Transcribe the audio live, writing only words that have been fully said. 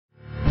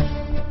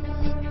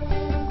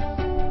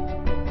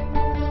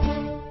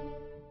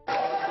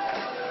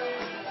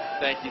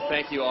Thank you.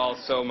 Thank you all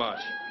so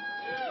much.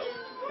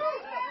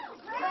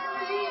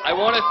 I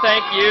want to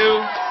thank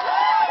you.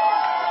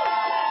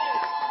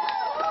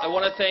 I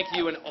want to thank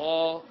you and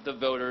all the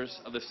voters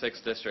of the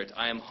 6th District.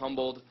 I am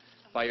humbled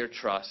by your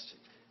trust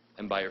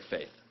and by your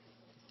faith.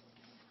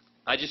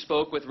 I just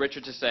spoke with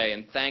Richard Tassay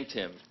and thanked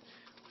him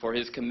for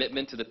his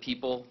commitment to the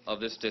people of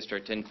this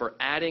district and for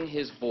adding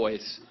his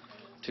voice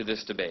to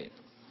this debate.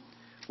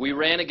 We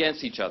ran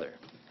against each other,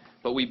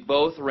 but we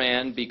both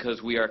ran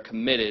because we are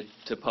committed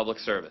to public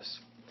service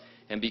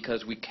and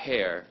because we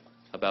care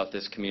about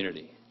this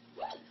community.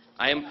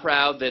 I am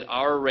proud that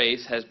our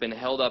race has been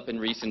held up in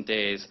recent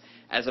days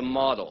as a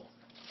model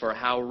for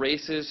how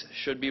races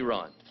should be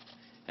run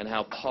and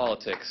how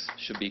politics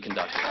should be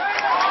conducted.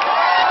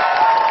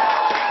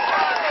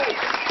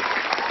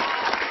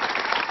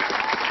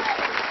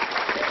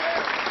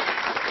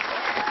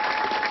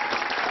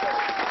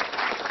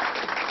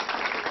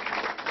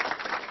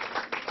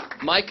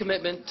 My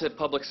commitment to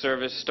public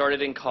service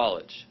started in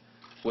college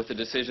with the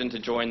decision to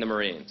join the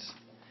Marines.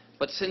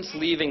 But since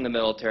leaving the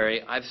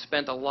military, I've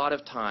spent a lot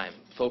of time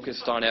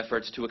focused on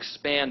efforts to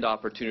expand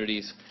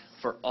opportunities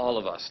for all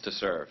of us to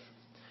serve.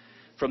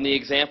 From the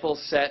example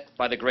set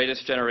by the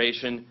greatest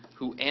generation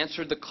who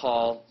answered the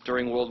call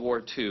during World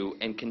War II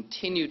and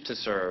continued to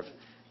serve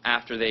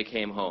after they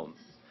came home,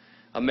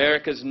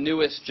 America's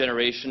newest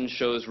generation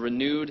shows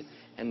renewed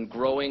and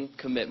growing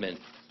commitment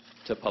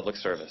to public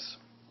service.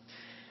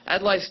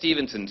 Adlai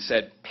Stevenson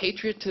said,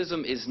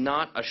 "Patriotism is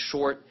not a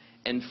short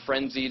and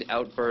frenzied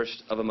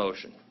outburst of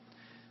emotion,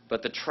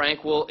 but the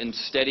tranquil and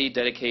steady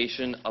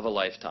dedication of a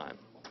lifetime."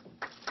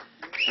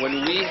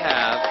 When we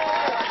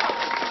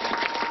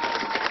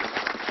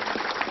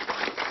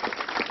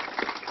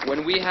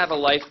have a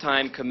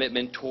lifetime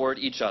commitment toward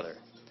each other,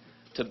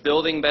 to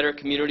building better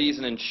communities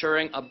and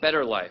ensuring a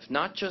better life,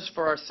 not just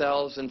for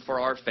ourselves and for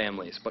our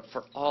families, but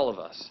for all of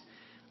us,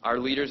 our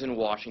leaders in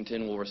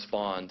Washington will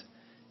respond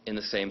in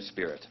the same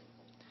spirit.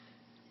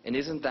 And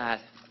isn't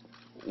that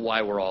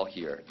why we're all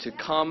here? To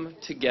come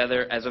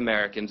together as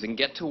Americans and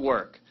get to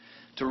work,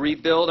 to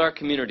rebuild our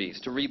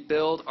communities, to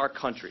rebuild our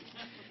country,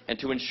 and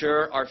to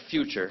ensure our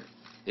future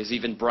is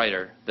even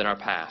brighter than our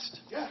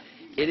past.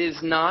 It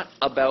is not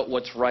about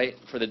what's right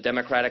for the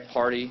Democratic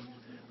Party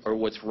or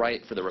what's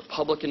right for the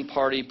Republican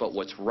Party, but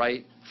what's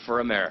right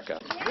for America.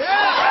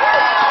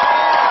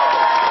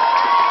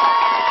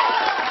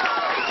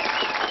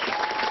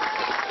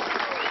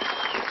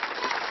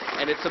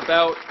 And it's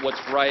about what's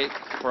right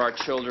for our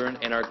children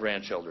and our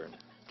grandchildren.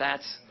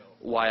 That's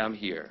why I'm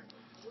here.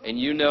 And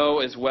you know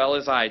as well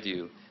as I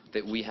do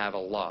that we have a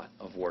lot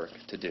of work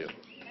to do.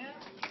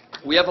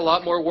 We have a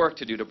lot more work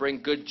to do to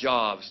bring good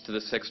jobs to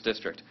the 6th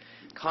District.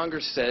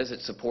 Congress says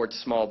it supports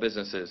small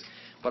businesses,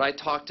 but I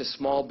talk to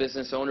small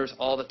business owners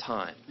all the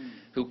time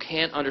who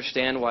can't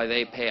understand why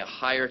they pay a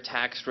higher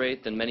tax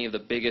rate than many of the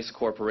biggest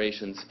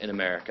corporations in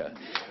America.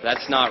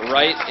 That's not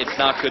right. It's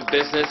not good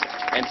business.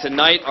 And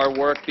tonight our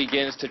work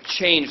begins to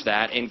change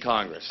that in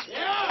Congress.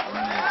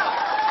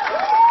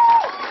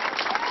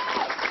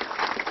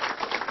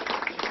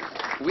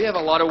 We have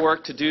a lot of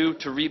work to do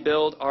to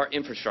rebuild our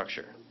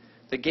infrastructure.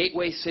 The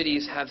gateway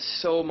cities have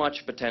so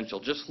much potential.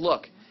 Just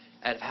look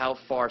at how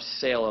far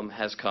Salem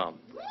has come.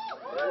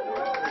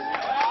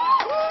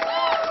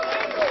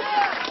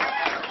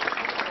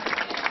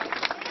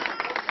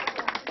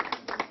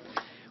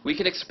 We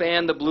can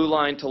expand the Blue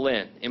Line to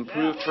Lynn,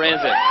 improve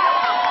transit.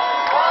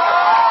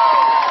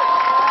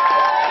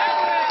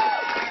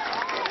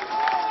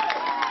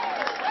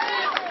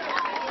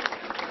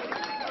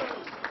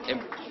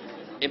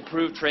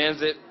 Improve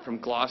transit from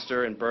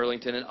Gloucester and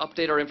Burlington and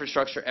update our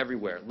infrastructure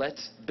everywhere.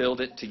 Let's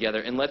build it together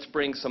and let's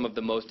bring some of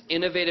the most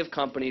innovative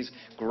companies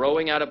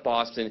growing out of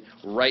Boston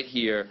right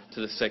here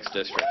to the 6th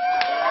District.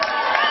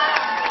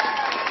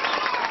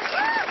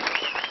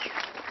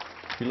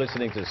 You're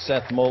listening to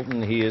Seth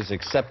Moulton. He is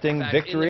accepting victory.